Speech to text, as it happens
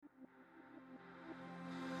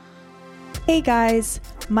Hey guys,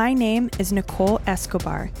 my name is Nicole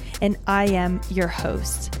Escobar, and I am your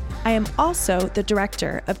host. I am also the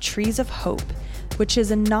director of Trees of Hope, which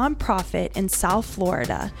is a nonprofit in South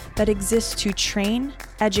Florida that exists to train,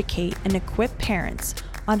 educate, and equip parents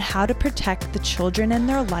on how to protect the children in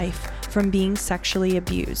their life from being sexually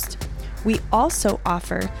abused. We also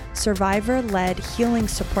offer survivor-led healing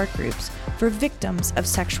support groups for victims of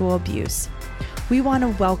sexual abuse. We want to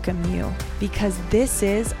welcome you because this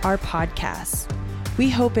is our podcast. We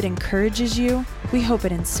hope it encourages you, we hope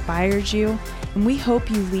it inspires you, and we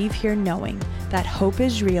hope you leave here knowing that hope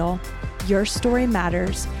is real, your story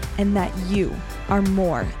matters, and that you are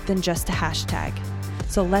more than just a hashtag.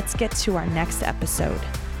 So let's get to our next episode.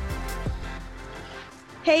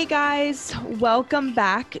 Hey guys, welcome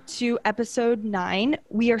back to episode 9.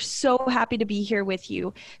 We are so happy to be here with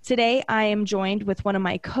you. Today I am joined with one of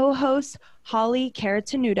my co-hosts, Holly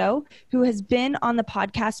Caratanudo, who has been on the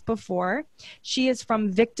podcast before. She is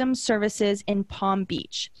from Victim Services in Palm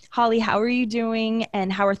Beach. Holly, how are you doing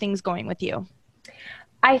and how are things going with you?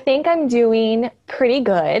 I think I'm doing pretty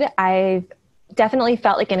good. I've definitely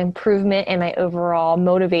felt like an improvement in my overall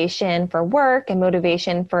motivation for work and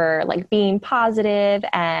motivation for like being positive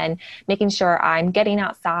and making sure I'm getting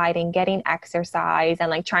outside and getting exercise and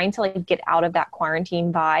like trying to like get out of that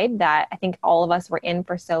quarantine vibe that I think all of us were in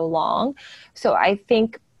for so long. So I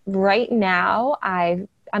think right now I'm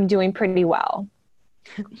doing pretty well.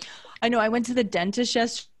 I know I went to the dentist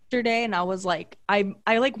yesterday and I was like, I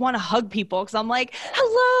like want to hug people because I'm like,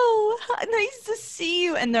 hello, nice to see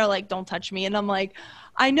you. And they're like, don't touch me. And I'm like,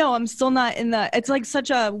 I know I'm still not it's like such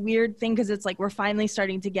a weird thing because it's like we're finally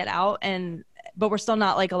starting to get out but we're still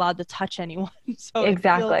not like allowed to touch anyone. So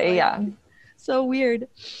exactly. Yeah. So weird.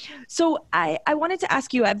 So I wanted to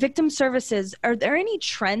ask you at Victim Services, are there any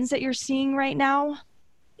trends that you're seeing right now?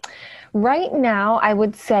 Right now, I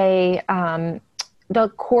would say, the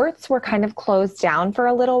courts were kind of closed down for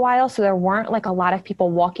a little while, so there weren't like a lot of people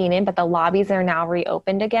walking in, but the lobbies are now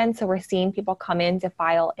reopened again. So we're seeing people come in to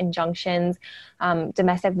file injunctions.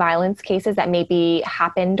 Domestic violence cases that maybe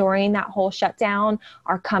happened during that whole shutdown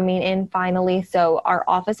are coming in finally. So our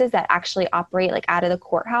offices that actually operate like out of the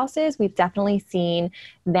courthouses, we've definitely seen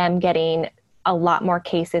them getting a lot more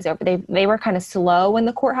cases over. They were kind of slow when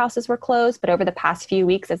the courthouses were closed, but over the past few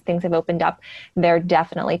weeks as things have opened up, they're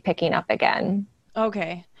definitely picking up again.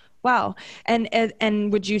 Okay. Wow.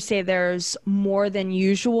 And would you say there's more than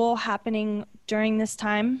usual happening during this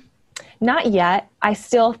time? Not yet. I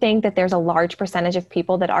still think that there's a large percentage of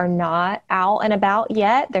people that are not out and about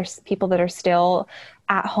yet. There's people that are still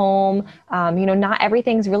at home. Not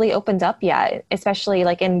everything's really opened up yet, especially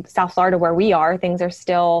like in South Florida where we are, things are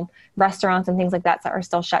still, restaurants and things like that are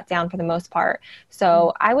still shut down for the most part.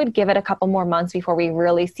 So I would give it a couple more months before we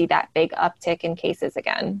really see that big uptick in cases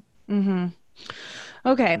again. Mm-hmm.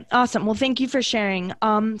 Okay, awesome. Well, thank you for sharing.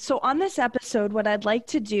 So on this episode, what I'd like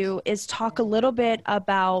to do is talk a little bit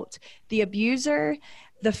about the abuser,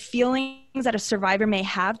 the feelings that a survivor may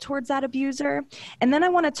have towards that abuser, and then I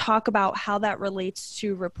want to talk about how that relates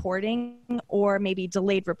to reporting or maybe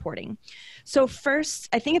delayed reporting. So first,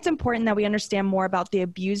 I think it's important that we understand more about the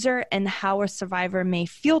abuser and how a survivor may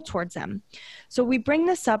feel towards them. So we bring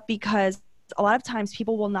this up because a lot of times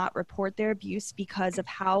people will not report their abuse because of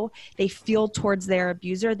how they feel towards their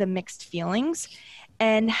abuser, the mixed feelings,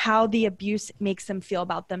 and how the abuse makes them feel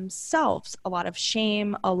about themselves. A lot of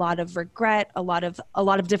shame, a lot of regret, a lot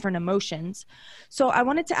of different emotions. So I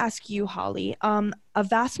wanted to ask you, Holly, a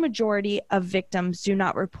vast majority of victims do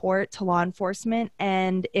not report to law enforcement,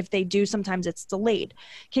 and if they do, sometimes it's delayed.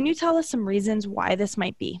 Can you tell us some reasons why this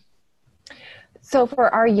might be? So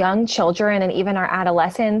for our young children and even our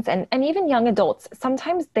adolescents and even young adults,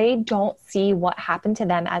 sometimes they don't see what happened to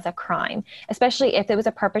them as a crime, especially if it was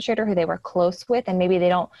a perpetrator who they were close with and maybe they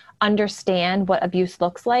don't understand what abuse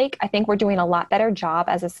looks like. I think we're doing a lot better job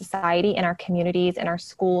as a society in our communities and our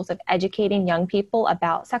schools of educating young people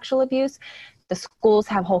about sexual abuse. The schools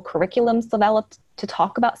have whole curriculums developed to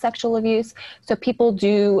talk about sexual abuse. So people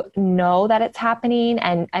do know that it's happening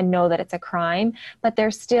and know that it's a crime, but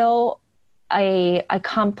there's still a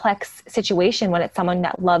complex situation when it's someone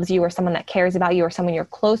that loves you or someone that cares about you or someone you're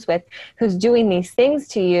close with who's doing these things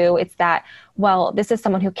to you. It's that, well, this is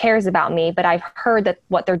someone who cares about me, but I've heard that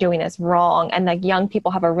what they're doing is wrong. And like young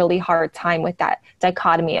people have a really hard time with that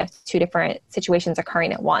dichotomy of two different situations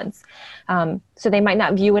occurring at once. So they might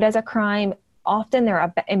not view it as a crime. Often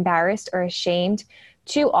they're embarrassed or ashamed.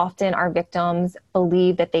 Too often our victims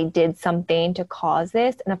believe that they did something to cause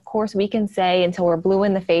this. And of course we can say until we're blue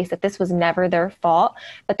in the face that this was never their fault,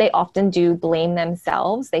 but they often do blame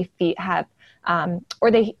themselves. They have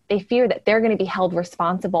or they fear that they're going to be held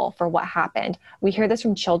responsible for what happened. We hear this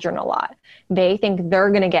from children a lot. They think they're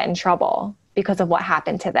going to get in trouble because of what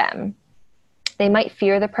happened to them. They might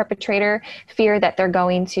fear the perpetrator, fear that they're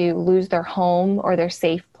going to lose their home or their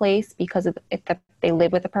safe place because of if they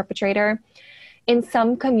live with the perpetrator. In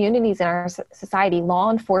some communities in our society, law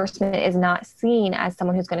enforcement is not seen as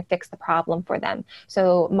someone who's going to fix the problem for them.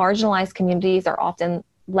 So marginalized communities are often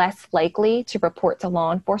less likely to report to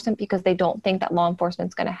law enforcement because they don't think that law enforcement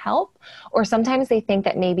is going to help. Or sometimes they think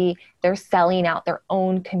that maybe they're selling out their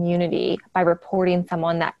own community by reporting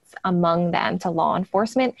someone that's among them to law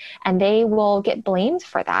enforcement, and they will get blamed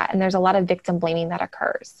for that. And there's a lot of victim blaming that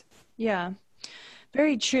occurs. Yeah,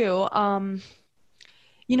 very true.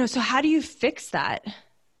 So how do you fix that?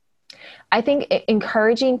 I think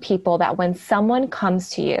encouraging people that when someone comes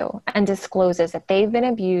to you and discloses that they've been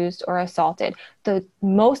abused or assaulted, the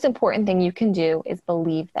most important thing you can do is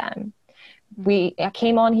believe them. I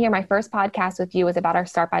came on here, my first podcast with you was about our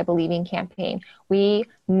Start by Believing campaign. We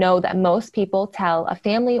know that most people tell a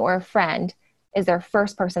family or a friend is their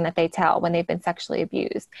first person that they tell when they've been sexually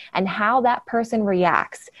abused. And how that person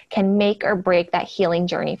reacts can make or break that healing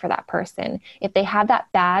journey for that person. If they have that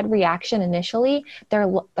bad reaction initially, they're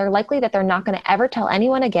likely that they're not going to ever tell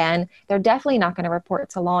anyone again. They're definitely not going to report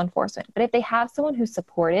to law enforcement. But if they have someone who's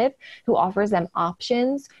supportive, who offers them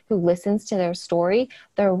options, who listens to their story,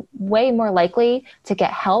 they're way more likely to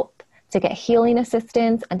get help, to get healing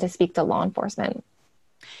assistance, and to speak to law enforcement.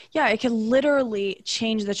 Yeah, it can literally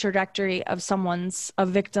change the trajectory of a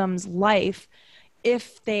victim's life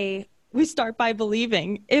if we start by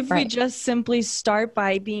believing, if we just simply start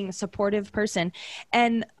by being a supportive person.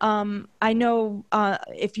 And I know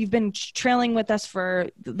if you've been trailing with us for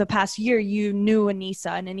the past year, you knew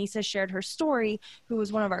Anissa, and Anissa shared her story, who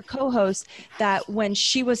was one of our co-hosts, that when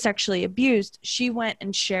she was sexually abused, she went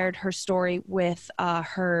and shared her story with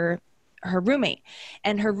her roommate,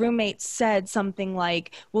 and her roommate said something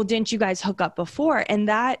like, well, didn't you guys hook up before? And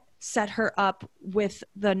that set her up with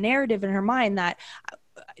the narrative in her mind that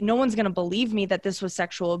no one's going to believe me that this was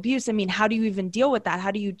sexual abuse. I mean, how do you even deal with that?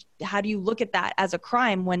 How do you look at that as a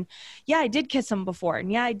crime when, yeah, I did kiss him before,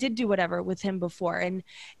 and yeah, I did do whatever with him before.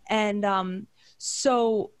 And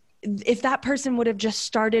so if that person would have just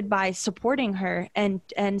started by supporting her and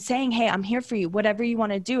saying, hey, I'm here for you, whatever you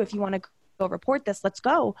want to do, if you want to go report this, let's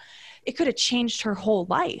go, it could have changed her whole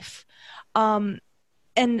life.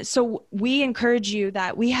 And so we encourage you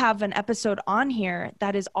that we have an episode on here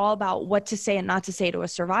that is all about what to say and not to say to a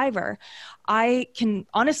survivor. I can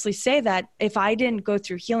honestly say that if I didn't go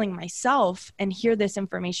through healing myself and hear this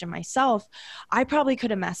information myself, I probably could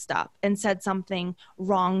have messed up and said something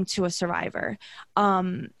wrong to a survivor.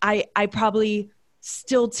 I probably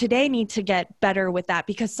still today need to get better with that,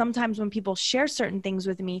 because sometimes when people share certain things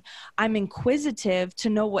with me, I'm inquisitive to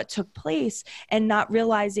know what took place and not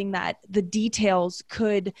realizing that the details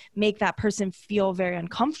could make that person feel very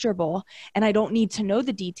uncomfortable. And I don't need to know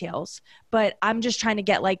the details, but I'm just trying to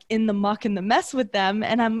get like in the muck and the mess with them.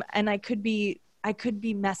 And I could be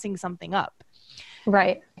messing something up.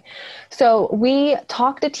 Right. So we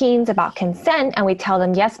talk to teens about consent, and we tell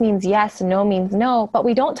them yes means yes, no means no, but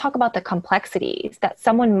we don't talk about the complexities that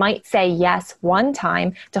someone might say yes one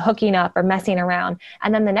time to hooking up or messing around,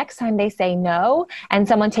 and then the next time they say no, and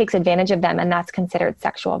someone takes advantage of them, and that's considered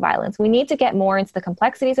sexual violence. We need to get more into the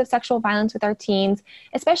complexities of sexual violence with our teens,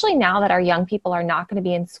 especially now that our young people are not going to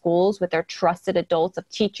be in schools with their trusted adults of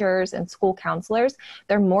teachers and school counselors.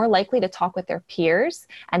 They're more likely to talk with their peers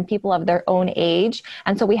and people of their own age,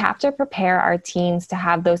 and so we have to prepare our teens to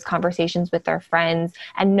have those conversations with their friends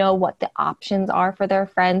and know what the options are for their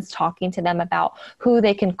friends, talking to them about who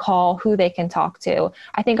they can call, who they can talk to.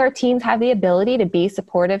 I think our teens have the ability to be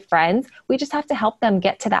supportive friends. We just have to help them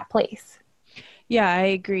get to that place. Yeah, I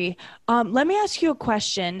agree. Let me ask you a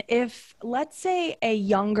question. If, let's say, a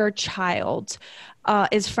younger child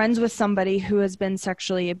is friends with somebody who has been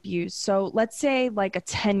sexually abused. So let's say like a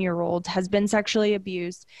 10-year-old has been sexually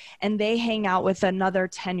abused and they hang out with another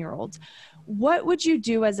 10-year-old. What would you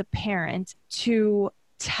do as a parent to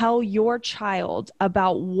tell your child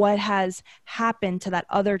about what has happened to that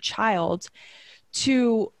other child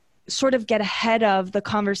to sort of get ahead of the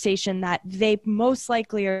conversation that they most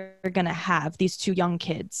likely are going to have, these two young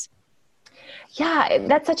kids? Yeah,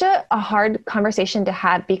 that's such a hard conversation to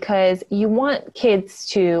have, because you want kids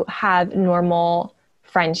to have normal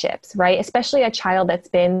friendships, right? Especially a child that's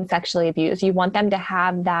been sexually abused. You want them to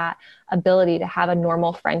have that ability to have a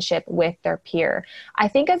normal friendship with their peer. I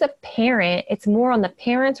think as a parent, it's more on the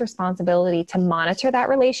parent's responsibility to monitor that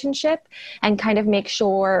relationship and kind of make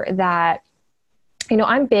sure that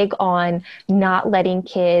I'm big on not letting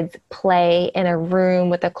kids play in a room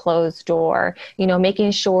with a closed door,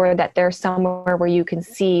 making sure that there's somewhere where you can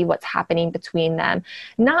see what's happening between them.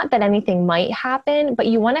 Not that anything might happen, but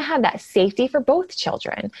you want to have that safety for both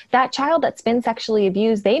children. That child that's been sexually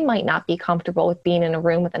abused, they might not be comfortable with being in a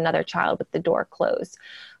room with another child with the door closed.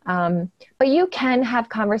 But you can have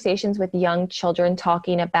conversations with young children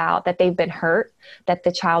talking about that they've been hurt, that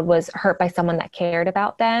the child was hurt by someone that cared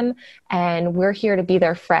about them, and we're here to be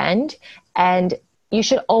their friend. And you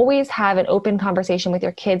should always have an open conversation with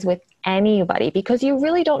your kids, with anybody, because you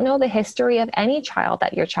really don't know the history of any child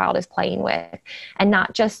that your child is playing with, and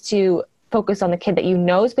not just to focus on the kid that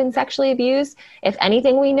has been sexually abused. If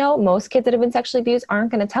anything, we know most kids that have been sexually abused aren't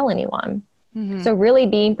going to tell anyone. Mm-hmm. So really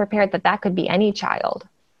being prepared that could be any child.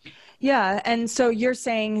 Yeah. And so you're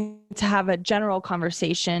saying to have a general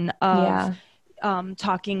conversation of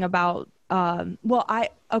talking about,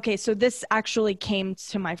 so this actually came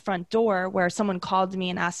to my front door where someone called me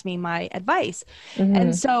and asked me my advice. Mm-hmm.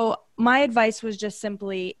 And so my advice was just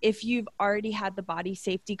simply, if you've already had the body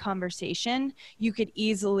safety conversation, you could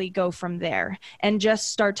easily go from there and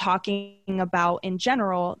just start talking about in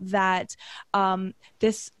general that some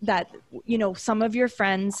of your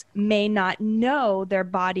friends may not know their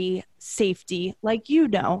body safety like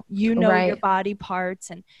right. Your body parts,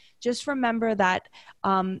 and just remember that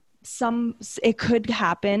it could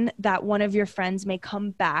happen that one of your friends may come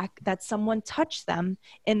back, that someone touched them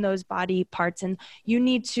in those body parts, and you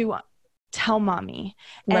need to tell mommy.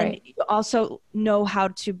 Right. And you also know how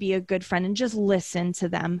to be a good friend and just listen to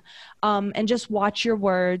them, and just watch your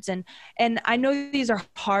words. And I know these are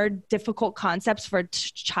hard, difficult concepts for a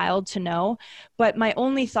child to know, but my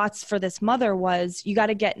only thoughts for this mother was, you got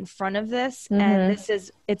to get in front of this. Mm-hmm. And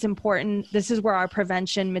it's important. This is where our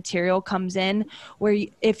prevention material comes in, where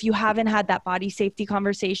if you haven't had that body safety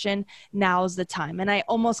conversation, now's the time. And I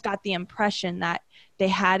almost got the impression that they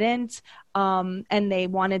hadn't, and they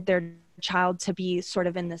wanted their child to be sort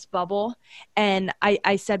of in this bubble. And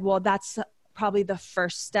I said, well, that's probably the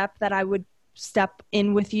first step that I would step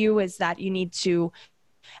in with you, is that you need to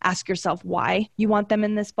ask yourself why you want them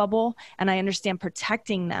in this bubble. And I understand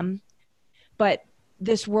protecting them, but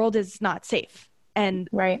this world is not safe. And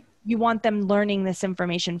you want them learning this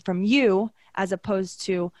information from you, as opposed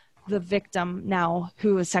to the victim now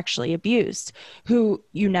who is sexually abused, who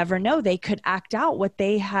you never know, they could act out what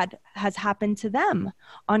has happened to them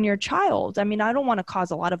on your child. I mean, I don't want to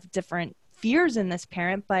cause a lot of different fears in this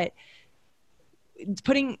parent, but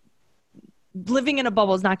living in a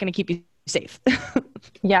bubble is not going to keep you safe.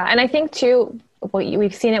 Yeah. And I think too,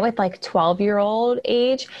 we've seen it with 12-year-old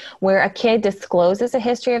age, where a kid discloses a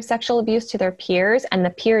history of sexual abuse to their peers, and the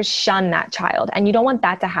peers shun that child. And you don't want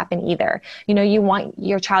that to happen either. You want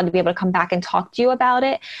your child to be able to come back and talk to you about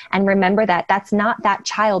it, and remember that that's not that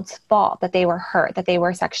child's fault that they were hurt, that they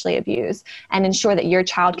were sexually abused, and ensure that your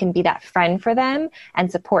child can be that friend for them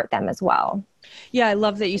and support them as well. Yeah, I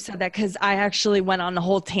love that you said that, because I actually went on a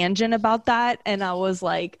whole tangent about that. And I was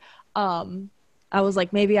like,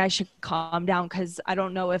 maybe I should calm down, because I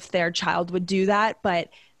don't know if their child would do that, but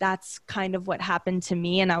that's kind of what happened to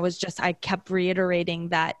me. And I kept reiterating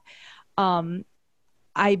that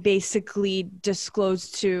I basically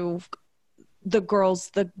disclosed to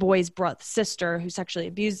the boy's sister who sexually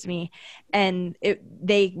abused me, and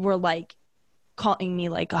they were calling me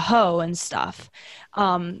a hoe and stuff.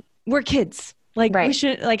 We're kids. We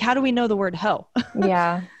should, how do we know the word hoe?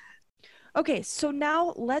 Yeah. Okay, so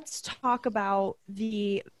now let's talk about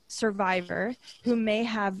the survivor who may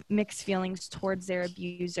have mixed feelings towards their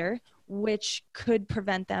abuser, which could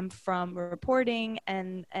prevent them from reporting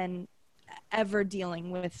and ever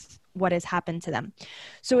dealing with what has happened to them.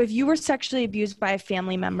 So if you were sexually abused by a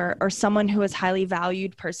family member or someone who is highly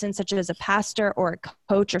valued person, such as a pastor or a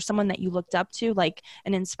coach or someone that you looked up to, like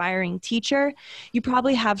an inspiring teacher, you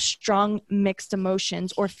probably have strong mixed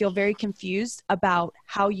emotions or feel very confused about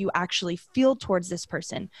how you actually feel towards this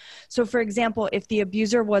person. So for example, if the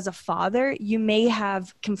abuser was a father, you may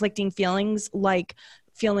have conflicting feelings, like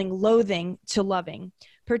feeling loathing to loving,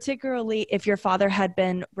 particularly if your father had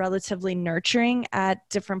been relatively nurturing at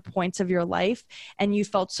different points of your life and you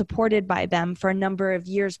felt supported by them for a number of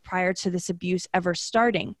years prior to this abuse ever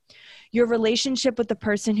starting. Your relationship with the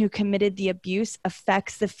person who committed the abuse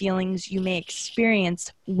affects the feelings you may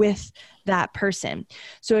experience with that person.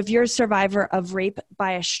 So if you're a survivor of rape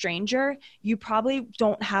by a stranger, you probably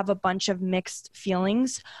don't have a bunch of mixed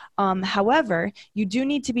feelings. However, you do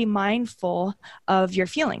need to be mindful of your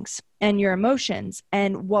feelings and your emotions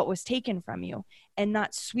and what was taken from you, and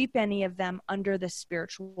not sweep any of them under the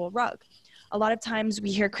spiritual rug. a lot of times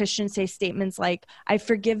we hear Christians say statements like, I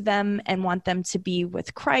forgive them and want them to be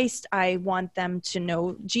with Christ. I want them to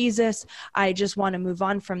know Jesus. I just want to move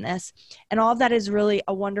on from this. And all of that is really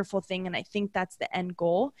a wonderful thing. And I think that's the end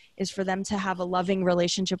goal, is for them to have a loving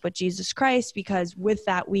relationship with Jesus Christ, because with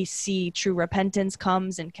that we see true repentance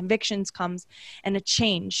comes and convictions comes and a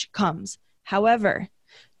change comes. However,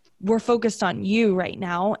 we're focused on you right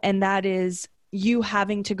now, and that is you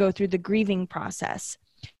having to go through the grieving process.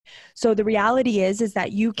 So the reality is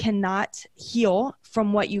that you cannot heal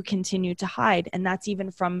from what you continue to hide, and that's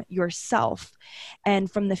even from yourself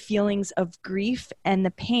and from the feelings of grief and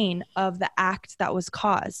the pain of the act that was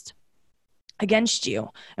caused against you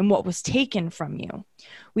and what was taken from you.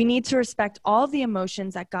 We need to respect all the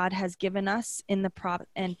emotions that God has given us in the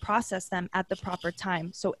and process them at the proper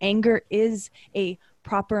time. So anger is a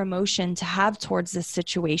proper emotion to have towards this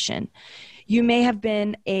situation. You may have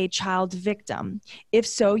been a child victim. If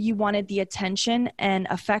so, you wanted the attention and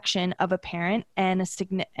affection of a parent and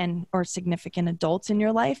or significant adults in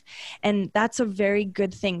your life, and that's a very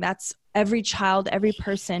good thing. That's every child, every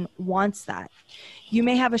person wants that. You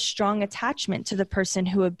may have a strong attachment to the person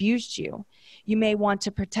who abused you. You may want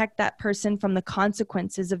to protect that person from the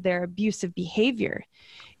consequences of their abusive behavior.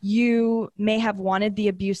 You may have wanted the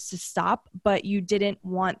abuse to stop, but you didn't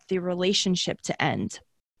want the relationship to end.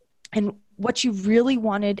 And what you really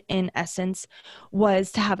wanted, in essence,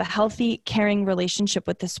 was to have a healthy, caring relationship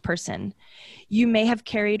with this person. You may have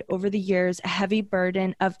carried over the years a heavy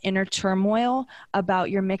burden of inner turmoil about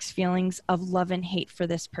your mixed feelings of love and hate for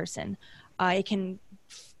this person. I can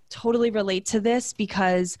totally relate to this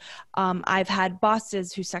because I've had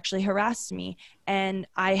bosses who sexually harassed me, and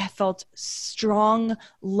I felt strong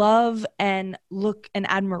love and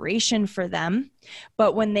admiration for them.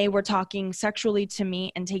 But when they were talking sexually to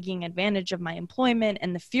me and taking advantage of my employment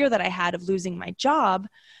and the fear that I had of losing my job,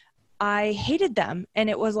 I hated them. And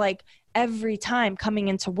it was like every time coming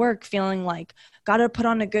into work feeling like, gotta put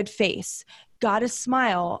on a good face, gotta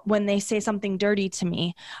smile when they say something dirty to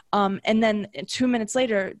me. And then 2 minutes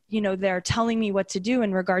later, they're telling me what to do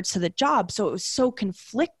in regards to the job. So it was so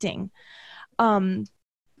conflicting.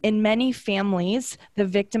 In many families, the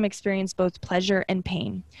victim experienced both pleasure and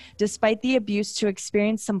pain. Despite the abuse, to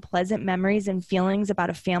experience some pleasant memories and feelings about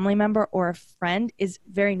a family member or a friend is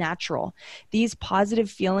very natural. These positive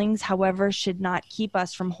feelings, however, should not keep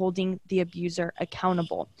us from holding the abuser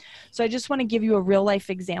accountable. So I just want to give you a real life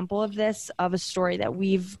example of this, of a story that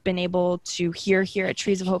we've been able to hear here at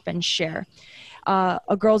Trees of Hope and share.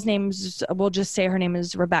 A girl's we'll just say her name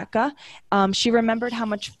is Rebecca. She remembered how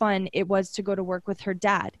much fun it was to go to work with her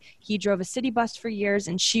dad. He drove a city bus for years,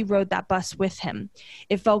 and she rode that bus with him.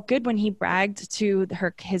 It felt good when he bragged to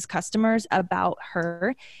his customers about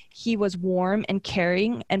her. He was warm and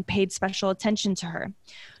caring and paid special attention to her.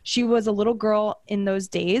 She was a little girl in those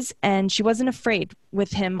days, and she wasn't afraid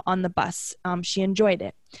with him on the bus. She enjoyed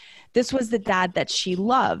it. This was the dad that she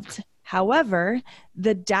loved. However,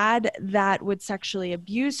 the dad that would sexually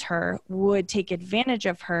abuse her, would take advantage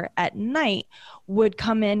of her at night, would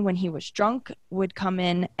come in when he was drunk, would come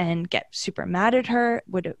in and get super mad at her,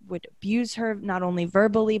 would abuse her, not only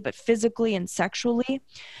verbally, but physically and sexually.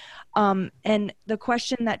 And the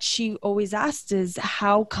question that she always asked is,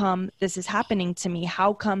 how come this is happening to me?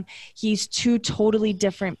 How come he's two totally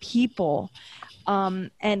different people?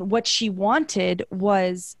 And what she wanted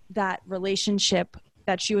was that relationship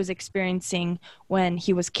that she was experiencing when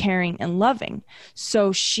he was caring and loving.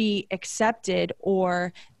 So she accepted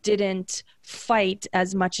or didn't fight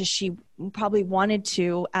as much as she probably wanted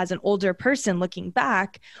to as an older person looking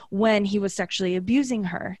back when he was sexually abusing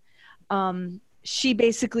her. She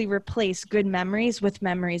basically replaced good memories with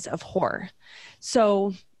memories of horror.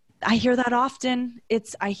 So I hear that often.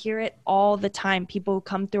 I hear it all the time. People who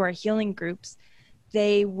come through our healing groups,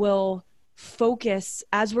 they will focus,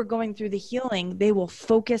 as we're going through the healing, they will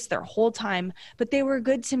focus their whole time, but they were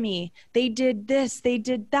good to me, they did this, they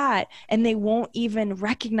did that, and they won't even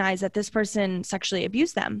recognize that this person sexually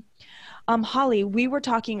abused them. Holly, we were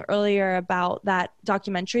talking earlier about that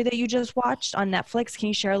documentary that you just watched on Netflix. Can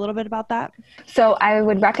you share a little bit about that? So I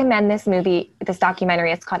would recommend this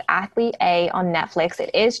documentary. It's called Athlete A on Netflix. It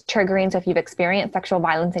is triggering. So if you've experienced sexual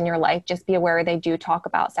violence in your life, just be aware they do talk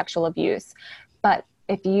about sexual abuse. But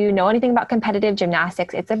if you know anything about competitive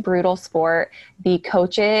gymnastics, it's a brutal sport. The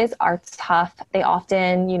coaches are tough. They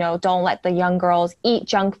often, don't let the young girls eat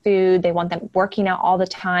junk food. They want them working out all the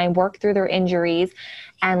time, work through their injuries.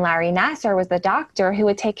 And Larry Nassar was the doctor who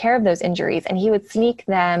would take care of those injuries, and he would sneak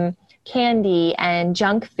them candy and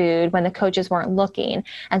junk food when the coaches weren't looking.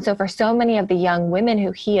 And so for so many of the young women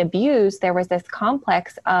who he abused, there was this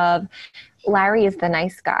complex of, Larry is the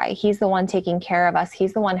nice guy. He's the one taking care of us.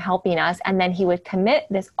 He's the one helping us. And then he would commit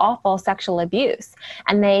this awful sexual abuse.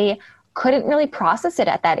 And they couldn't really process it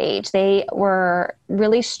at that age. They were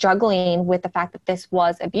really struggling with the fact that this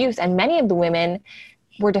was abuse. And many of the women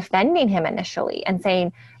were defending him initially and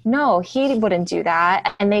saying, no, he wouldn't do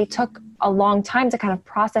that. And they took a long time to kind of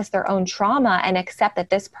process their own trauma and accept that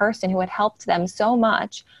this person who had helped them so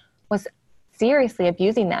much was seriously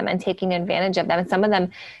abusing them and taking advantage of them. And some of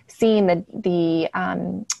them seeing the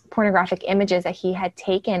pornographic images that he had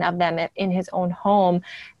taken of them in his own home,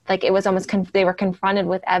 like it was almost, they were confronted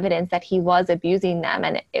with evidence that he was abusing them.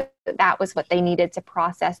 And that was what they needed to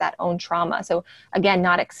process that own trauma. So again,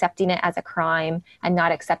 not accepting it as a crime and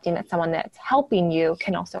not accepting that someone that's helping you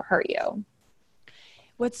can also hurt you.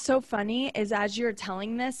 What's so funny is as you're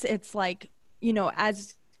telling this, it's like, you know,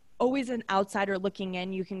 as always an outsider looking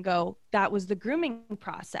in, you can go, that was the grooming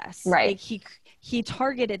process. Right. Like he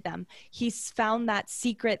targeted them. He's found that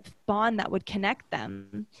secret bond that would connect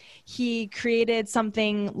them. He created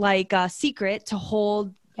something like a secret to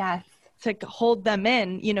hold, to hold them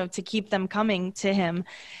in, you know, to keep them coming to him.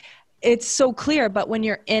 It's so clear, but when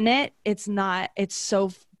you're in it, it's not, it's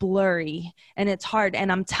so blurry and it's hard.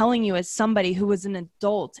 And I'm telling you, as somebody who was an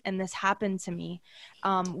adult and this happened to me,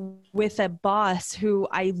 with a boss who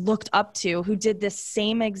I looked up to, who did this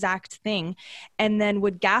same exact thing and then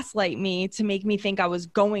would gaslight me to make me think I was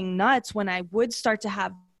going nuts when I would start to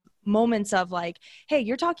have moments of like, hey,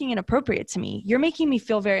 you're talking inappropriate to me. You're making me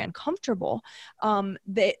feel very uncomfortable.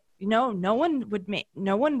 No one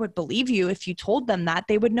would believe you if you told them that.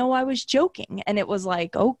 They would know I was joking. And it was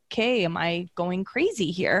like, okay, am I going crazy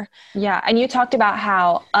here? Yeah. And you talked about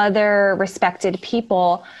how other respected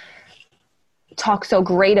people talk so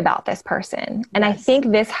great about this person. And I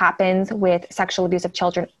think this happens with sexual abuse of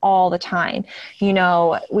children all the time. You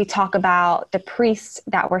know, we talk about the priests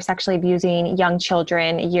that were sexually abusing young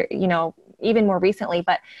children, you know, even more recently,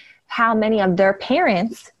 but how many of their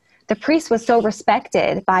parents, the priest was so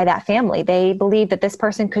respected by that family. They believed that this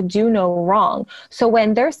person could do no wrong. So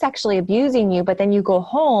when they're sexually abusing you, but then you go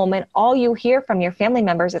home and all you hear from your family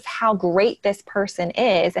members is how great this person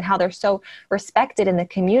is and how they're so respected in the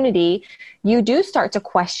community, you do start to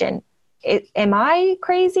question, am I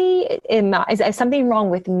crazy? Is something wrong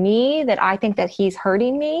with me that I think that he's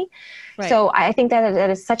hurting me? Right. So I think that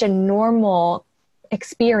is such a normal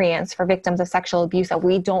experience for victims of sexual abuse that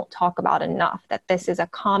we don't talk about enough, that this is a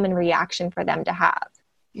common reaction for them to have.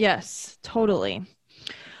 Yes, totally.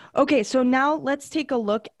 Okay, so now let's take a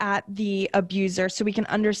look at the abuser so we can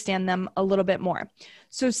understand them a little bit more.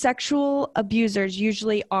 So sexual abusers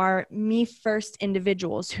usually are me-first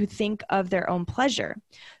individuals who think of their own pleasure.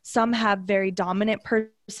 Some have very dominant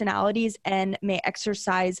personalities and may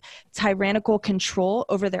exercise tyrannical control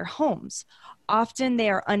over their homes. Often they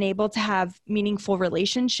are unable to have meaningful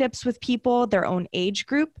relationships with people their own age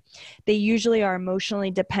group. They usually are emotionally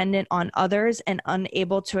dependent on others and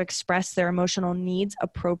unable to express their emotional needs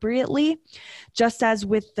appropriately. Just as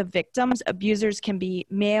with the victims, abusers can be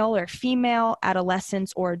male or female,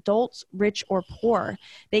 adolescents or adults, rich or poor.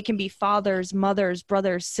 They can be fathers, mothers,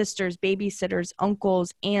 brothers, sisters, babysitters,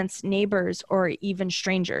 uncles, aunts, neighbors, or even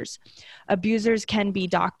strangers. Abusers can be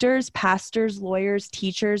doctors, pastors, lawyers,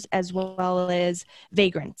 teachers, as well as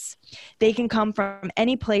vagrants. They can come from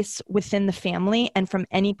any place within the family and from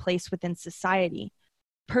any place within society.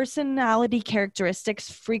 Personality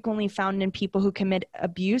characteristics frequently found in people who commit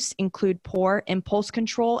abuse include poor impulse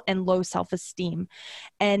control and low self-esteem.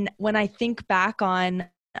 And when I think back on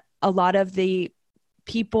a lot of the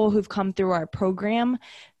people who've come through our program,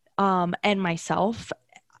 and myself,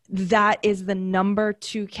 that is the number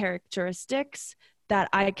 2 characteristics that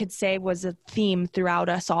I could say was a theme throughout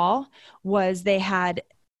us all, was they had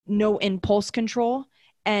no impulse control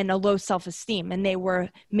and a low self-esteem, and they were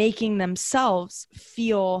making themselves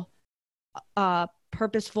feel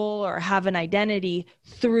purposeful or have an identity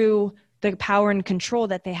through the power and control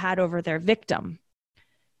that they had over their victim.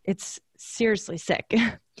 It's seriously sick.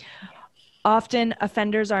 Often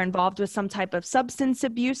offenders are involved with some type of substance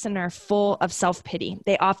abuse and are full of self-pity.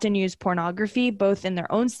 They often use pornography, both in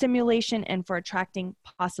their own stimulation and for attracting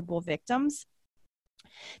possible victims.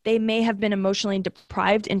 They may have been emotionally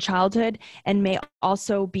deprived in childhood and may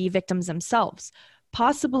also be victims themselves.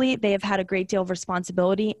 Possibly they have had a great deal of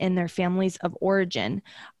responsibility in their families of origin.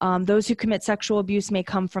 Those who commit sexual abuse may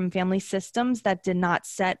come from family systems that did not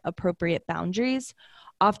set appropriate boundaries.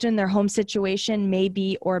 Often their home situation may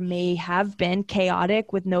be or may have been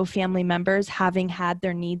chaotic, with no family members having had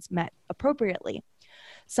their needs met appropriately.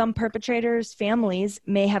 Some perpetrators' families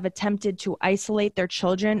may have attempted to isolate their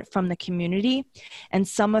children from the community, and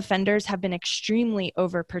some offenders have been extremely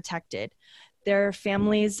overprotected. Their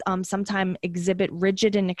families sometimes exhibit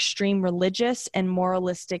rigid and extreme religious and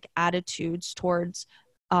moralistic attitudes towards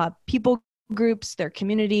people groups, their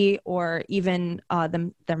community, or even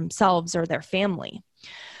themselves or their family.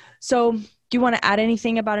 So do you want to add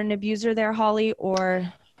anything about an abuser there, Holly,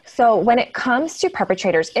 or... So when it comes to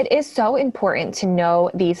perpetrators, it is so important to know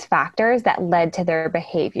these factors that led to their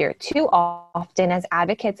behavior. Too often as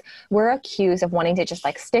advocates, we're accused of wanting to just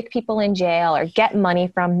like stick people in jail or get money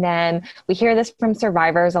from them. We hear this from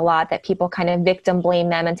survivors a lot, that people kind of victim blame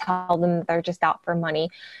them and tell them that they're just out for money.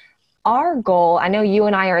 Our goal, I know you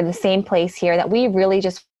and I are in the same place here, that we really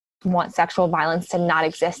just want sexual violence to not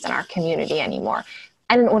exist in our community anymore.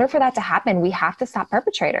 And in order for that to happen, we have to stop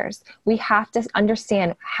perpetrators. We have to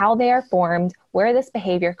understand how they are formed, where this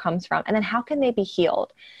behavior comes from, and then how can they be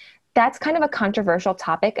healed. That's kind of a controversial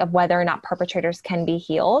topic of whether or not perpetrators can be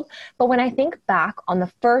healed. But when I think back on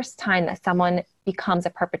the first time that someone becomes a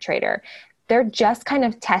perpetrator, they're just kind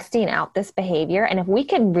of testing out this behavior. And if we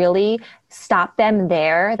can really stop them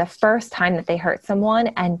there the first time that they hurt someone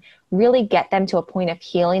and really get them to a point of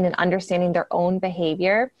healing and understanding their own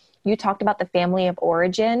behavior. You talked about the family of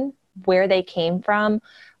origin, where they came from.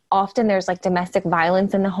 Often there's like domestic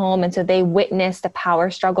violence in the home. And so they witnessed a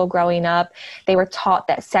power struggle growing up. They were taught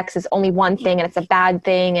that sex is only one thing and it's a bad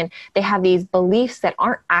thing. And they have these beliefs that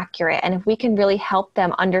aren't accurate. And if we can really help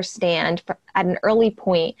them understand at an early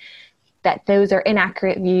point that those are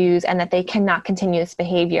inaccurate views and that they cannot continue this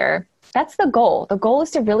behavior, that's the goal. The goal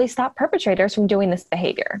is to really stop perpetrators from doing this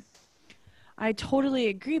behavior. I totally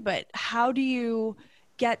agree. But how do you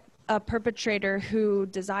get a perpetrator who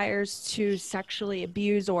desires to sexually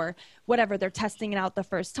abuse or whatever, they're testing it out the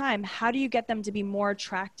first time, how do you get them to be more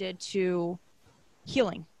attracted to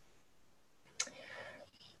healing?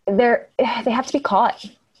 They have to be caught.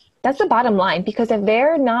 That's the bottom line, because if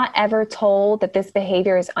they're not ever told that this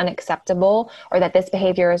behavior is unacceptable or that this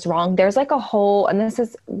behavior is wrong, there's like a whole, and this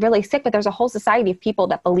is really sick, but there's a whole society of people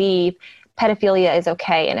that believe pedophilia is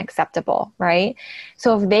okay and acceptable, right?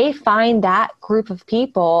 So if they find that group of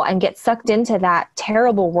people and get sucked into that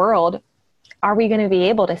terrible world, are we going to be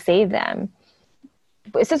able to save them?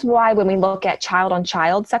 This is why when we look at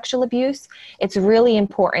child-on-child sexual abuse, it's really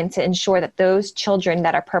important to ensure that those children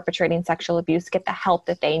that are perpetrating sexual abuse get the help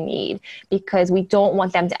that they need, because we don't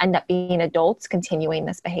want them to end up being adults continuing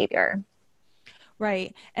this behavior.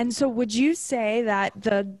 Right. And so would you say that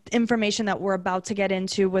the information that we're about to get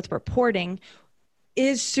into with reporting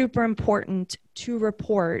is super important to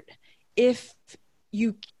report if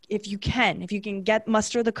you can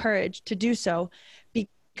muster the courage to do so?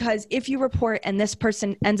 Because if you report and this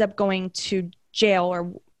person ends up going to jail,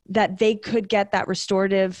 or that they could get that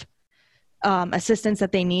restorative assistance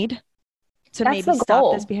that they need to maybe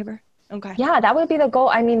stop this behavior? Okay. Yeah, that would be the goal.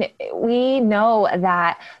 I mean, we know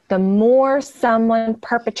that the more someone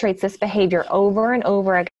perpetrates this behavior over and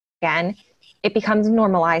over again, it becomes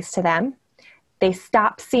normalized to them. They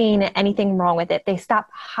stop seeing anything wrong with it. They stop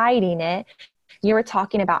hiding it. You were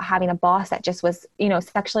talking about having a boss that just was,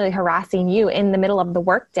 sexually harassing you in the middle of the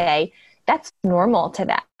workday. That's normal to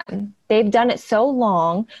them. They've done it so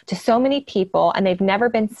long to so many people, and they've never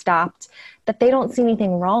been stopped, that they don't see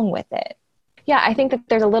anything wrong with it. Yeah, I think that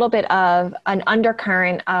there's a little bit of an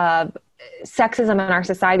undercurrent of sexism in our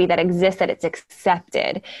society that exists, that it's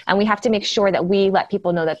accepted. And we have to make sure that we let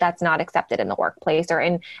people know that that's not accepted in the workplace or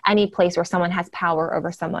in any place where someone has power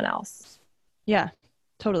over someone else. Yeah,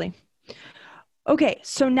 totally. Okay,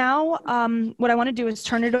 so now what I want to do is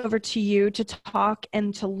turn it over to you to talk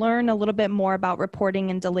and to learn a little bit more about reporting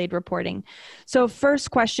and delayed reporting. So first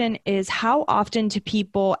question is, how often do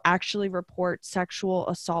people actually report sexual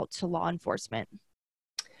assault to law enforcement?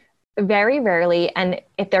 Very rarely. And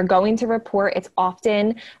if they're going to report, it's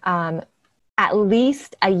often at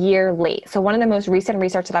least a year late. So one of the most recent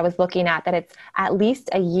research that I was looking at, that it's at least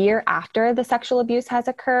a year after the sexual abuse has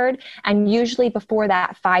occurred, and usually before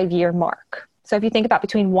that 5-year mark. So if you think about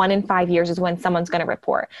between 1 and 5 years is when someone's going to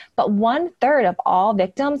report. But 1/3 of all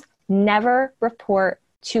victims never report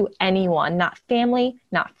to anyone, not family,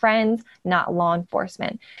 not friends, not law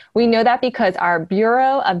enforcement. We know that because our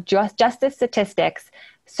Bureau of Justice Statistics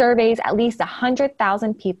surveys at least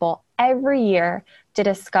 100,000 people every year to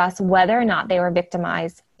discuss whether or not they were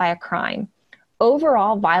victimized by a crime.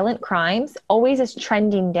 Overall, violent crimes always is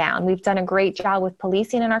trending down. We've done a great job with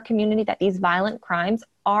policing in our community that these violent crimes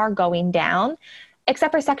are going down,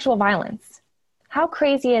 except for sexual violence. How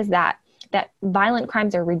crazy is that? That violent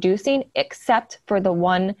crimes are reducing, except for the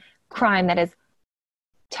one crime that is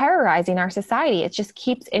terrorizing our society. It just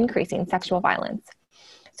keeps increasing, sexual violence.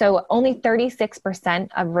 So only 36%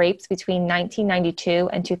 of rapes between 1992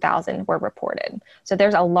 and 2000 were reported. So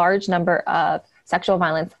there's a large number of sexual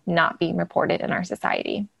violence not being reported in our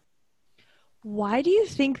society. Why do you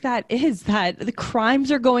think that is, that the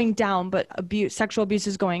crimes are going down, but sexual abuse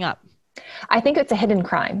is going up? I think it's a hidden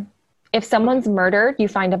crime. If someone's murdered, you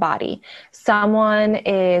find a body. Someone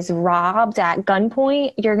is robbed at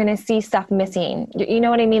gunpoint, you're going to see stuff missing. You know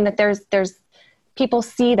what I mean? That there's people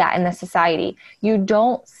see that in the society. You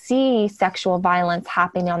don't see sexual violence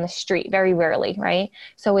happening on the street, very rarely, right?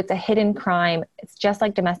 So it's a hidden crime. It's just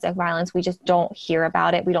like domestic violence. We just don't hear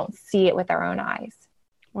about it. We don't see it with our own eyes.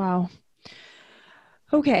 Wow.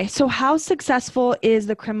 Okay, so how successful is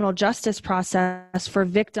the criminal justice process for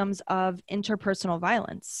victims of interpersonal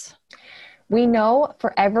violence? We know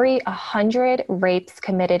for every 100 rapes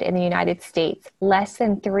committed in the United States, less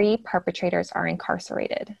than 3 perpetrators are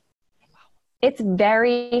incarcerated. It's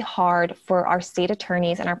very hard for our state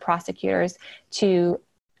attorneys and our prosecutors to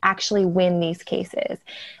actually win these cases.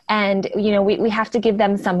 And, you know, we have to give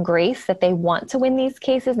them some grace that they want to win these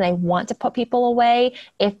cases and they want to put people away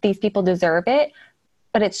if these people deserve it.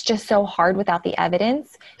 But it's just so hard without the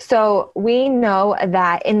evidence. So we know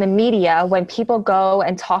that in the media, when people go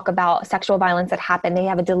and talk about sexual violence that happened, they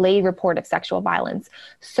have a delayed report of sexual violence.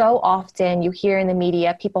 So often you hear in the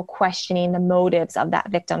media people questioning the motives of that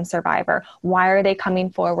victim survivor. Why are they coming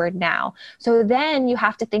forward now? So then you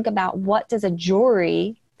have to think about, what does a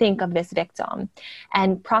jury think of this victim?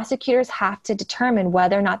 And prosecutors have to determine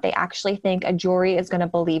whether or not they actually think a jury is going to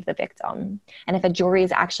believe the victim, and if a jury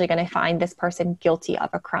is actually going to find this person guilty of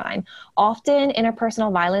a crime. Often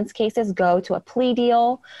interpersonal violence cases go to a plea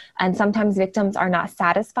deal, and sometimes victims are not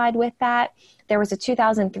satisfied with that. There was a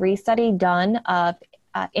 2003 study done of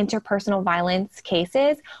interpersonal violence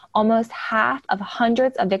cases. Almost half of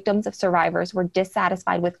hundreds of victims of survivors were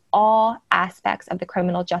dissatisfied with all aspects of the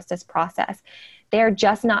criminal justice process. They're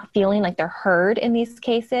just not feeling like they're heard in these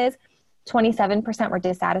cases. 27% were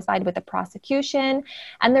dissatisfied with the prosecution.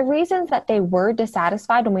 And the reasons that they were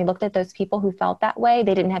dissatisfied, when we looked at those people who felt that way,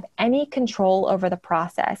 they didn't have any control over the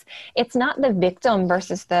process. It's not the victim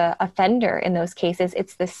versus the offender in those cases.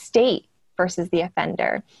 It's the state versus the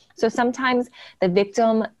offender. So sometimes the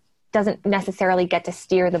victim doesn't necessarily get to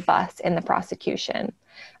steer the bus in the prosecution.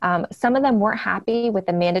 Some of them weren't happy with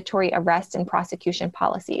the mandatory arrest and prosecution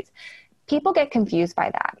policies. People get confused by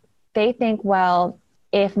that. They think, well,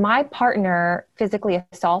 if my partner physically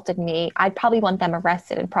assaulted me, I'd probably want them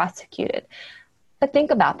arrested and prosecuted. But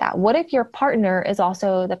think about that. What if your partner is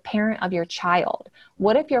also the parent of your child?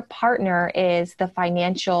 What if your partner is the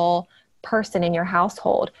financial person in your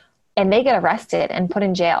household and they get arrested and put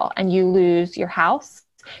in jail and you lose your house,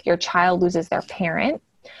 your child loses their parent?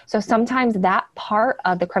 So sometimes that part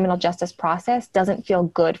of the criminal justice process doesn't feel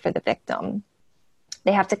good for the victim.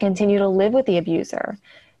 They have to continue to live with the abuser.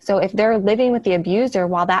 So if they're living with the abuser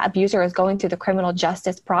while that abuser is going through the criminal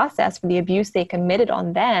justice process for the abuse they committed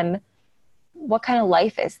on them, what kind of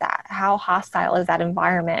life is that? How hostile is that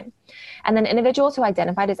environment? And then individuals who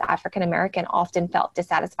identified as African American often felt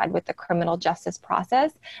dissatisfied with the criminal justice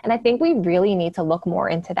process. And I think we really need to look more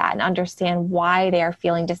into that and understand why they are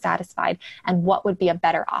feeling dissatisfied and what would be a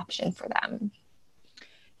better option for them.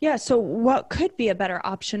 Yeah, so what could be a better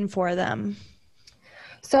option for them?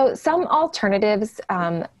 So some alternatives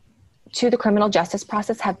to the criminal justice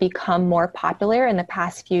process have become more popular in the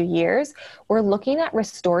past few years. We're looking at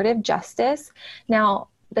restorative justice. Now,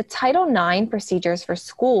 the Title IX procedures for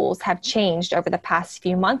schools have changed over the past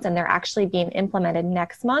few months, and they're actually being implemented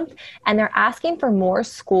next month. And they're asking for more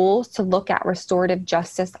schools to look at restorative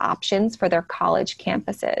justice options for their college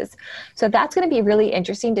campuses. So that's going to be really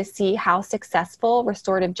interesting to see how successful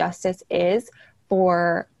restorative justice is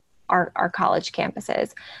for our college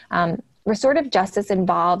campuses. Restorative justice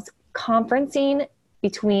involves conferencing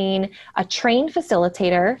between a trained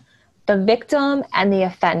facilitator, the victim, and the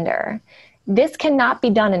offender. This cannot be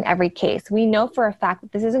done in every case. We know for a fact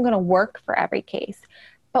that this isn't going to work for every case.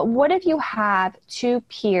 But what if you have 2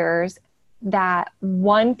 peers that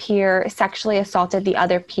one peer sexually assaulted the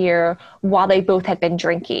other peer while they both had been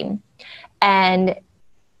drinking? And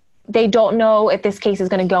they don't know if this case is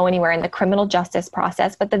going to go anywhere in the criminal justice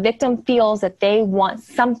process, but the victim feels that they want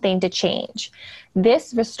something to change.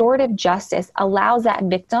 This restorative justice allows that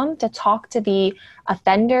victim to talk to the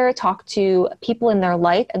offender, talk to people in their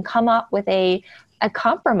life, and come up with a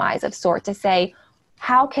compromise of sort to say,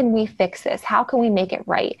 how can we fix this? How can we make it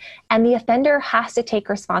right? And the offender has to take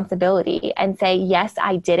responsibility and say, yes,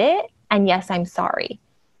 I did it, and yes, I'm sorry.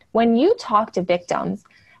 When you talk to victims,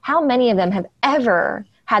 how many of them have ever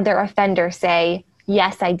had their offender say,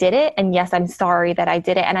 yes, I did it, and yes, I'm sorry that I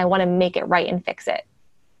did it, and I want to make it right and fix it.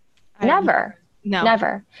 Never. No.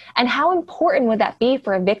 Never. And how important would that be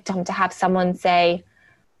for a victim to have someone say,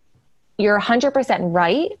 you're 100%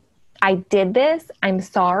 right. I did this. I'm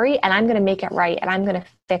sorry. And I'm going to make it right. And I'm going to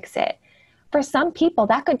fix it. For some people,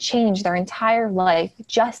 that could change their entire life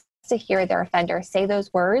just to hear their offender say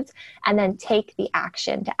those words and then take the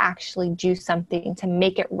action to actually do something to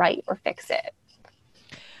make it right or fix it.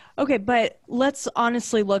 Okay, but let's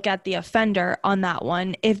honestly look at the offender on that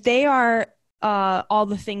one. If they are all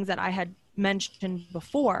the things that I had mentioned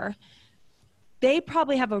before, they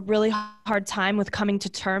probably have a really hard time with coming to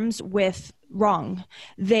terms with wrong.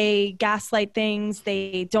 They gaslight things.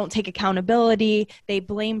 They don't take accountability. They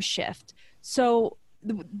blame shift. So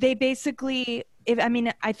they basically,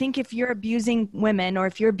 I think if you're abusing women or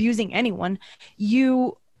if you're abusing anyone,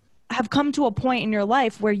 you have come to a point in your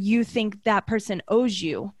life where you think that person owes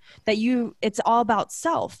you, it's all about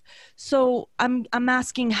self. So I'm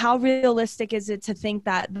asking, how realistic is it to think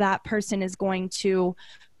that that person is going to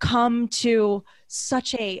come to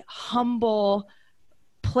such a humble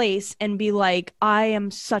place and be like, I am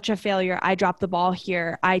such a failure. I dropped the ball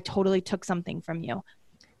here. I totally took something from you.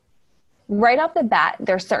 Right off the bat,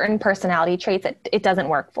 there's certain personality traits that it doesn't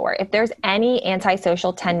work for. If there's any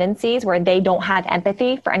antisocial tendencies where they don't have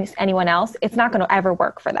empathy for anyone else, it's not going to ever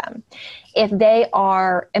work for them. If they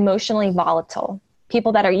are emotionally volatile,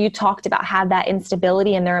 people that you talked about have that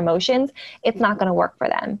instability in their emotions, it's not going to work for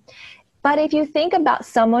them. But if you think about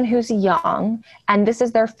someone who's young and this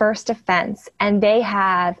is their first offense and they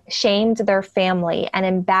have shamed their family and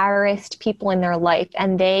embarrassed people in their life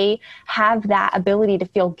and they have that ability to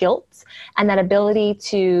feel guilt and that ability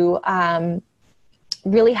to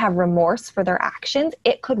really have remorse for their actions,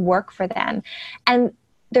 it could work for them. And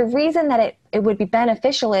the reason that it would be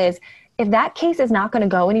beneficial is if that case is not going to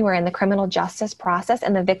go anywhere in the criminal justice process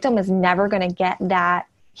and the victim is never going to get that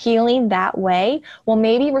healing that way, well,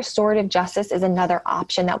 maybe restorative justice is another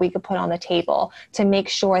option that we could put on the table to make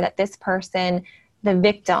sure that this person, the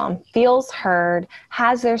victim, feels heard,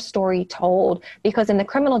 has their story told. Because in the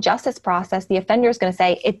criminal justice process, the offender is going to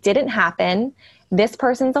say, it didn't happen, this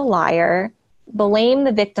person's a liar, blame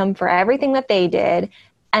the victim for everything that they did,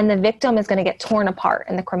 and the victim is going to get torn apart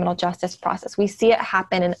in the criminal justice process. We see it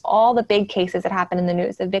happen in all the big cases that happen in the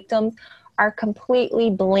news. The victims are completely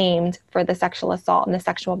blamed for the sexual assault and the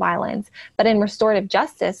sexual violence. But in restorative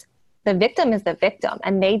justice, the victim is the victim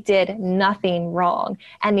and they did nothing wrong.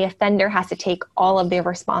 And the offender has to take all of their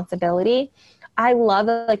responsibility. I love,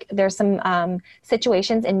 there's some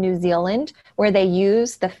situations in New Zealand where they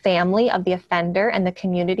use the family of the offender and the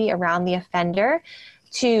community around the offender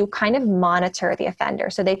to kind of monitor the offender.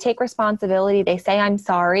 So they take responsibility, they say, I'm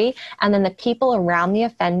sorry, and then the people around the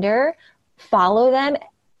offender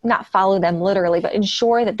not follow them literally, but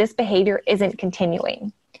ensure that this behavior isn't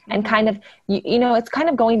continuing. And kind of, it's kind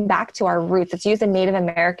of going back to our roots. It's used in Native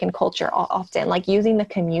American culture often, like using the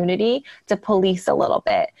community to police a little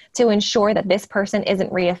bit, to ensure that this person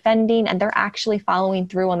isn't reoffending and they're actually following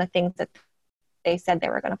through on the things that they said they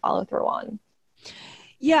were going to follow through on.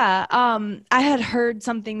 Yeah. I had heard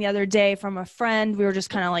something the other day from a friend. We were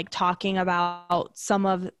just kind of like talking about some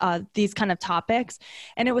of these kind of topics.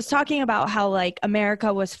 And it was talking about how like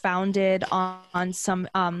America was founded on some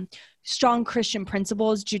strong Christian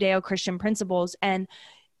principles, Judeo-Christian principles. And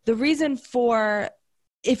the reason for,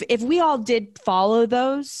 if we all did follow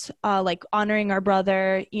those, like honoring our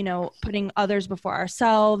brother, putting others before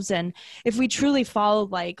ourselves. And if we truly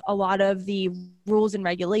followed like a lot of the rules and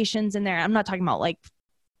regulations in there, I'm not talking about like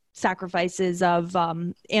sacrifices of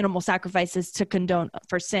animal sacrifices to condone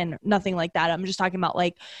for sin, nothing like that. I'm just talking about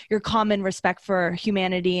like your common respect for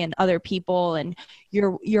humanity and other people and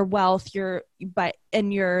your wealth, your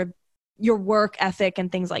work ethic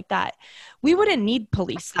and things like that. We wouldn't need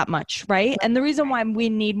police that much, right? And the reason why we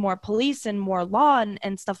need more police and more law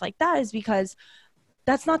and stuff like that is because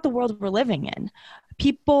that's not the world we're living in.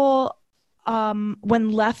 People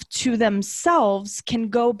when left to themselves, can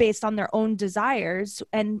go based on their own desires.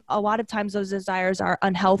 And a lot of times those desires are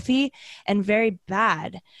unhealthy and very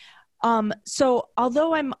bad. So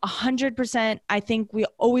although I'm 100%, I think we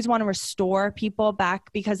always want to restore people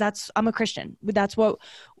back because I'm a Christian. That's what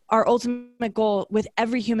our ultimate goal with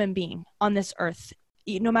every human being on this earth,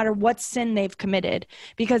 no matter what sin they've committed.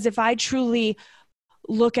 Because if I truly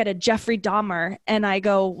look at a Jeffrey Dahmer and I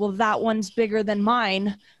go, well, that one's bigger than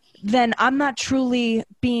mine, then I'm not truly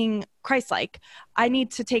being Christ-like. I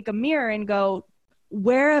need to take a mirror and go,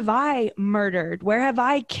 where have I murdered? Where have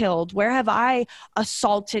I killed? Where have I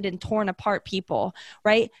assaulted and torn apart people,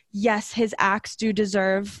 right? Yes, his acts do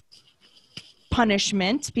deserve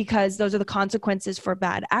punishment because those are the consequences for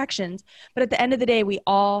bad actions. But at the end of the day, we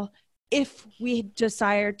all, if we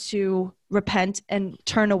desire to repent and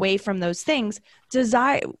turn away from those things,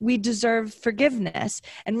 we deserve forgiveness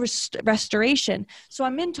and restoration. So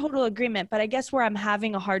I'm in total agreement, but I guess where I'm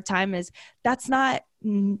having a hard time is that's not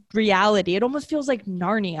reality. It almost feels like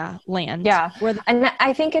Narnia land. Yeah. And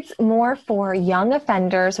I think it's more for young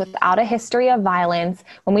offenders without a history of violence.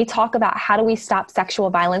 When we talk about how do we stop sexual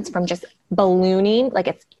violence from just ballooning, like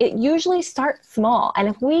it usually starts small. And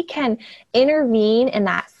if we can intervene in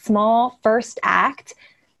that small first act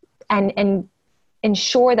and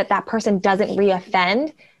ensure that that person doesn't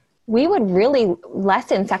reoffend, we would really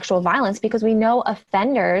lessen sexual violence, because we know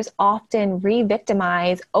offenders often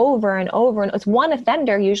re-victimize over and over. And it's one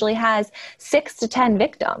offender usually has 6 to 10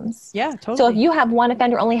 victims. Yeah, totally. So if you have one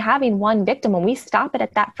offender only having one victim, when we stop it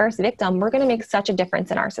at that first victim, we're going to make such a difference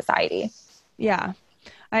in our society. Yeah,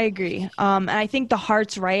 I agree. And I think the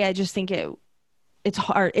heart's right. I just think it's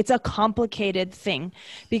hard. It's a complicated thing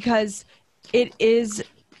because it is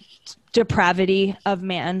depravity of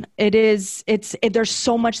man. There's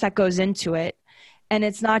so much that goes into it. And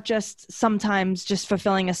it's not just sometimes just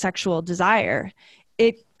fulfilling a sexual desire.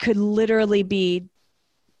 It could literally be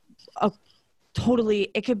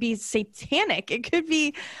it could be satanic. It could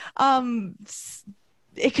be,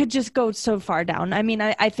 it could just go so far down. I mean,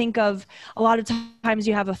 I think of a lot of times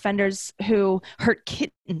you have offenders who hurt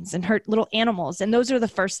kittens and hurt little animals. And those are the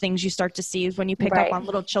first things you start to see is when you pick up on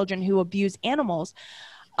little children who abuse animals.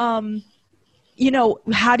 How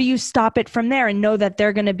do you stop it from there and know that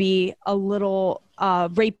they're going to be a little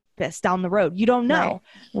rapist down the road? You don't know.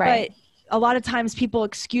 Right. But a lot of times people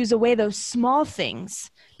excuse away those small things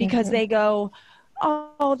because they go,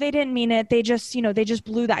 oh, they didn't mean it. They just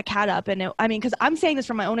blew that cat up. And because I'm saying this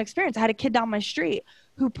from my own experience. I had a kid down my street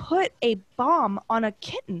who put a bomb on a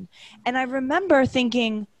kitten. And I remember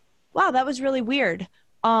thinking, wow, that was really weird.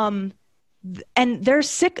 And they're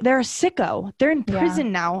sick. They're a sicko. They're in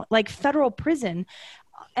prison now, like federal prison.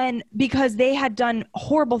 And because they had done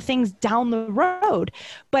horrible things down the road.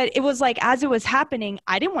 But it was like, as it was happening,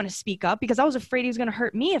 I didn't want to speak up because I was afraid he was going to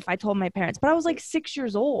hurt me if I told my parents, but I was like 6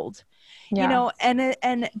 years old, but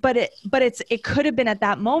it could have been at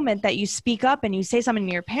that moment that you speak up and you say something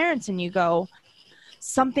to your parents and you go,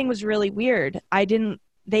 something was really weird.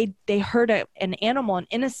 They hurt an animal, an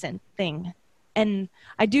innocent thing. And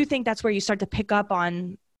I do think that's where you start to pick up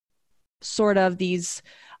on sort of these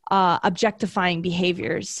objectifying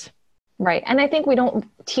behaviors. Right. And I think we don't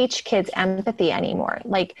teach kids empathy anymore,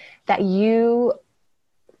 like that you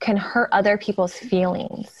can hurt other people's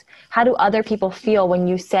feelings. How do other people feel when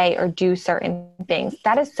you say or do certain things?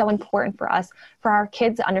 That is so important for us, for our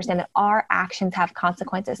kids to understand that our actions have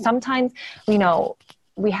consequences. Sometimes,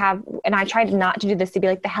 we have, and I tried not to do this, to be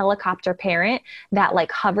like the helicopter parent that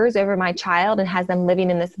like hovers over my child and has them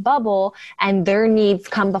living in this bubble and their needs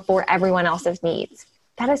come before everyone else's needs.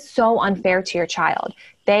 That is so unfair to your child.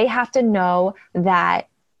 They have to know that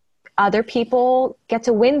other people get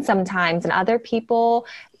to win sometimes, and other people,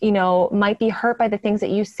 might be hurt by the things that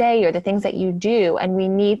you say or the things that you do. And we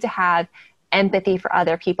need to have empathy for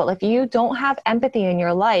other people. If you don't have empathy in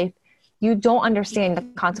your life, you don't understand the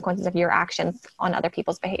consequences of your actions on other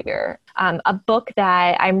people's behavior. A book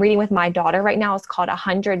that I'm reading with my daughter right now is called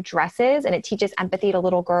 100 Dresses, and it teaches empathy to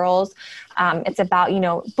little girls. It's about,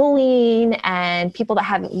 bullying and people that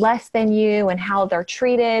have less than you and how they're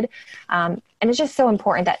treated. And it's just so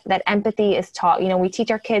important that empathy is taught. We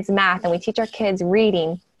teach our kids math and we teach our kids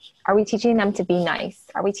reading. Are we teaching them to be nice?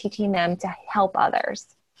 Are we teaching them to help others?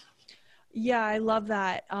 Yeah, I love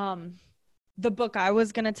that. The book I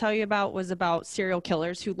was going to tell you about was about serial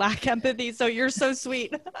killers who lack empathy. So you're so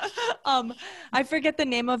sweet. I forget the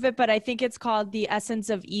name of it, but I think it's called The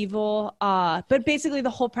Essence of Evil. But basically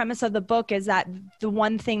the whole premise of the book is that the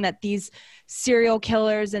one thing that these serial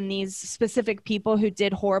killers and these specific people who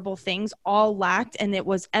did horrible things all lacked, and it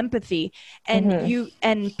was empathy. And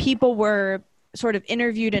and people were sort of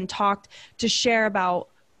interviewed and talked to share about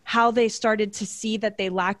how they started to see that they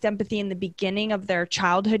lacked empathy in the beginning of their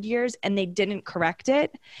childhood years and they didn't correct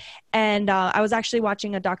it. And I was actually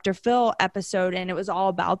watching a Dr. Phil episode and it was all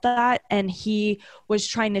about that. And he was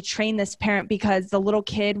trying to train this parent because the little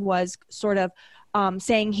kid was sort of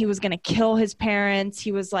saying he was going to kill his parents.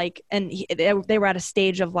 He was like, they were at a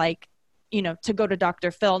stage of like, to go to Dr.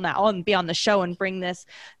 Phil now and be on the show and bring this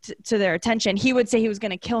to their attention. He would say he was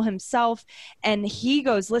going to kill himself. And he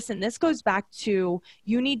goes, listen, this goes back to,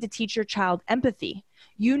 you need to teach your child empathy.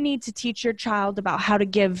 You need to teach your child about how to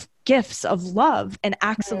give gifts of love and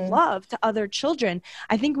acts of love to other children.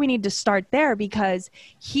 I think we need to start there because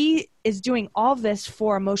he is doing all this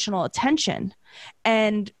for emotional attention.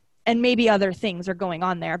 and maybe other things are going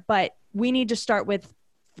on there, but we need to start with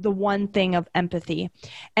the one thing of empathy.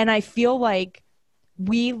 And I feel like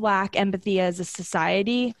we lack empathy as a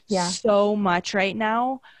society so much right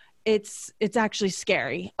now. It's actually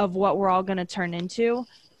scary of what we're all going to turn into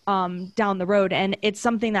down the road. And it's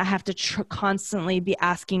something that I have to constantly be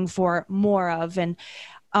asking for more of. And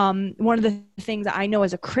one of the things that I know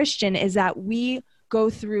as a Christian is that we go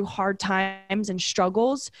through hard times and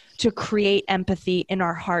struggles to create empathy in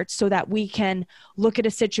our hearts so that we can look at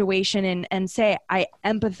a situation and say, I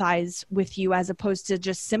empathize with you, as opposed to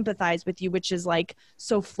just sympathize with you, which is like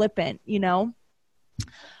so flippant, you know?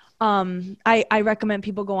 I recommend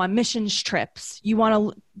people go on missions trips. You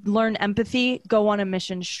want to learn empathy, go on a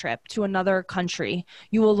missions trip to another country.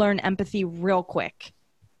 You will learn empathy real quick.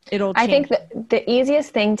 It'll change. I think that the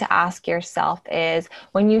easiest thing to ask yourself is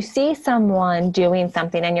when you see someone doing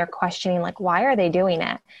something and you're questioning, like, why are they doing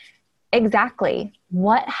it? Exactly.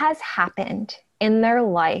 What has happened in their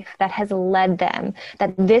life that has led them,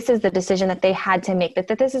 that this is the decision that they had to make, that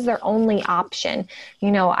this is their only option?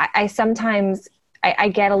 You know, I sometimes I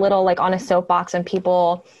get a little like on a soapbox when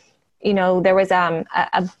people, you know, there was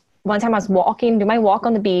one time I was doing my walk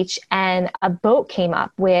on the beach, and a boat came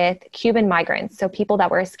up with Cuban migrants. So people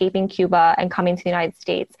that were escaping Cuba and coming to the United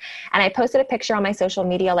States. And I posted a picture on my social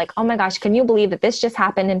media, like, oh my gosh, can you believe that this just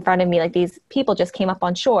happened in front of me? Like, these people just came up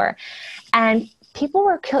on shore. And people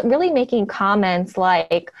were really making comments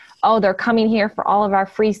like, oh, they're coming here for all of our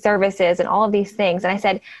free services and all of these things. And I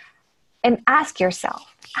said, and ask yourself,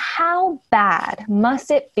 how bad must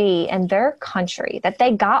it be in their country that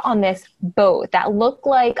they got on this boat that looked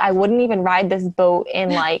like I wouldn't even ride this boat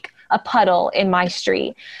in like a puddle in my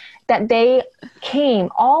street, that they came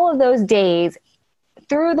all of those days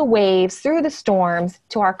through the waves, through the storms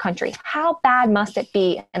to our country? How bad must it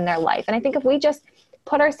be in their life? And I think if we just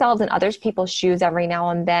put ourselves in other people's shoes every now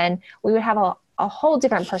and then, we would have a whole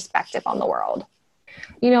different perspective on the world.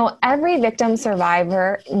 You know, every victim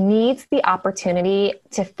survivor needs the opportunity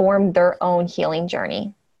to form their own healing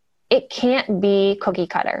journey. It can't be cookie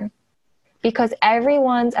cutter, because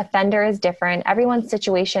everyone's offender is different. Everyone's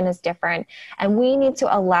situation is different. And we need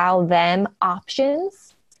to allow them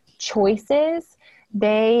options, choices.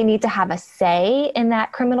 They need to have a say in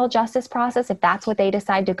that criminal justice process. If that's what they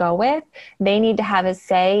decide to go with, they need to have a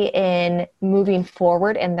say in moving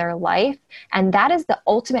forward in their life. And that is the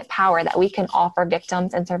ultimate power that we can offer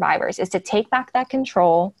victims and survivors, is to take back that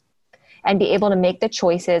control and be able to make the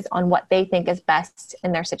choices on what they think is best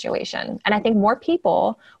in their situation. And I think more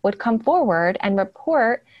people would come forward and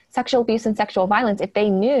report sexual abuse and sexual violence if they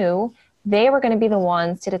knew they were going to be the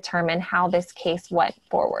ones to determine how this case went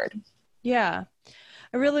forward. Yeah.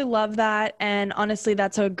 I really love that. And honestly,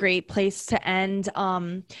 that's a great place to end.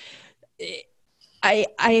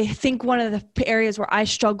 I think one of the areas where I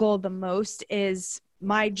struggle the most is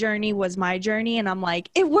my journey was my journey. And I'm like,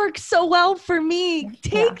 it works so well for me.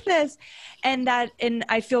 Take this. And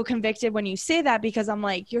I feel convicted when you say that, because I'm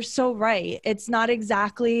like, you're so right. It's not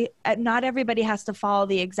everybody has to follow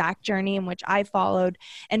the exact journey in which I followed,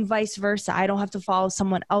 and vice versa. I don't have to follow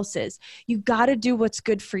someone else's. You got to do what's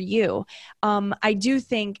good for you. I do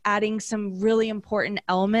think adding some really important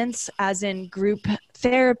elements, as in group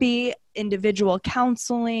therapy, individual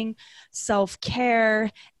counseling, self-care,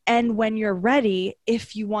 and when you're ready,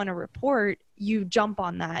 if you want to report, you jump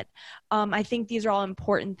on that. I think these are all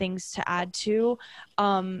important things to add to,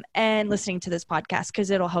 and listening to this podcast, because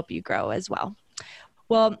it'll help you grow as well.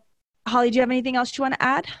 Well, Holly, do you have anything else you want to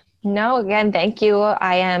add? No, again, thank you.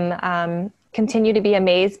 I am continue to be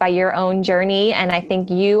amazed by your own journey. And I think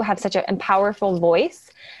you have such a powerful voice.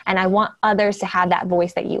 And I want others to have that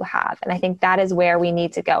voice that you have. And I think that is where we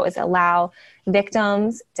need to go, is allow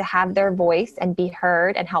victims to have their voice and be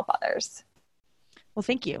heard and help others. Well,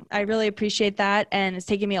 thank you. I really appreciate that. And it's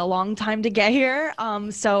taken me a long time to get here.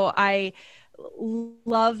 So I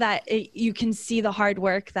love that you can see the hard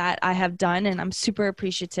work that I have done. And I'm super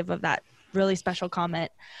appreciative of that really special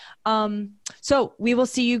comment. So we will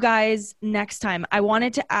see you guys next time. I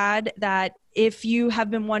wanted to add that if you have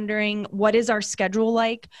been wondering what is our schedule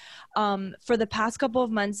like, for the past couple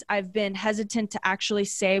of months, I've been hesitant to actually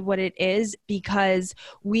say what it is, because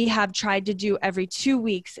we have tried to do every 2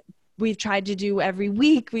 weeks. We've tried to do every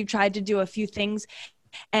week. We've tried to do a few things.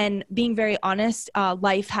 And being very honest,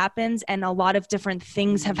 life happens and a lot of different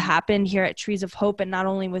things have happened here at Trees of Hope, and not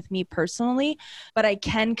only with me personally, but I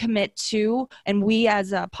can commit to, and we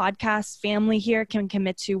as a podcast family here can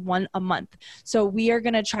commit to one a month. So we are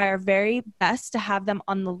going to try our very best to have them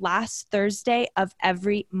on the last Thursday of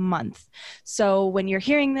every month. So when you're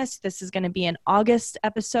hearing this is going to be an August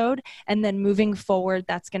episode, and then moving forward,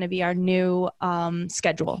 that's going to be our new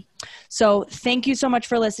schedule. So thank you so much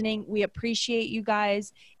for listening. We appreciate you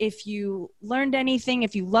guys. If you learned anything,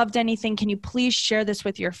 if you loved anything, can you please share this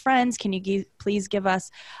with your friends? Can you please give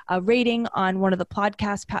us a rating on one of the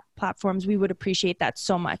podcast platforms? We would appreciate that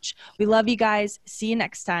so much. We love you guys. See you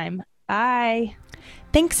next time. Bye.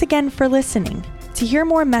 Thanks again for listening. To hear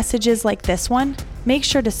more messages like this one, make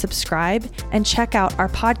sure to subscribe and check out our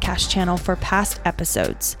podcast channel for past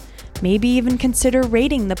episodes. Maybe even consider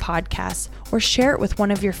rating the podcast or share it with one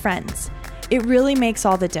of your friends. It really makes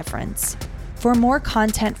all the difference. For more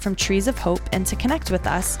content from Trees of Hope and to connect with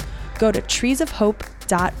us, go to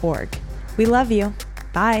treesofhope.org. We love you.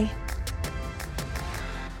 Bye.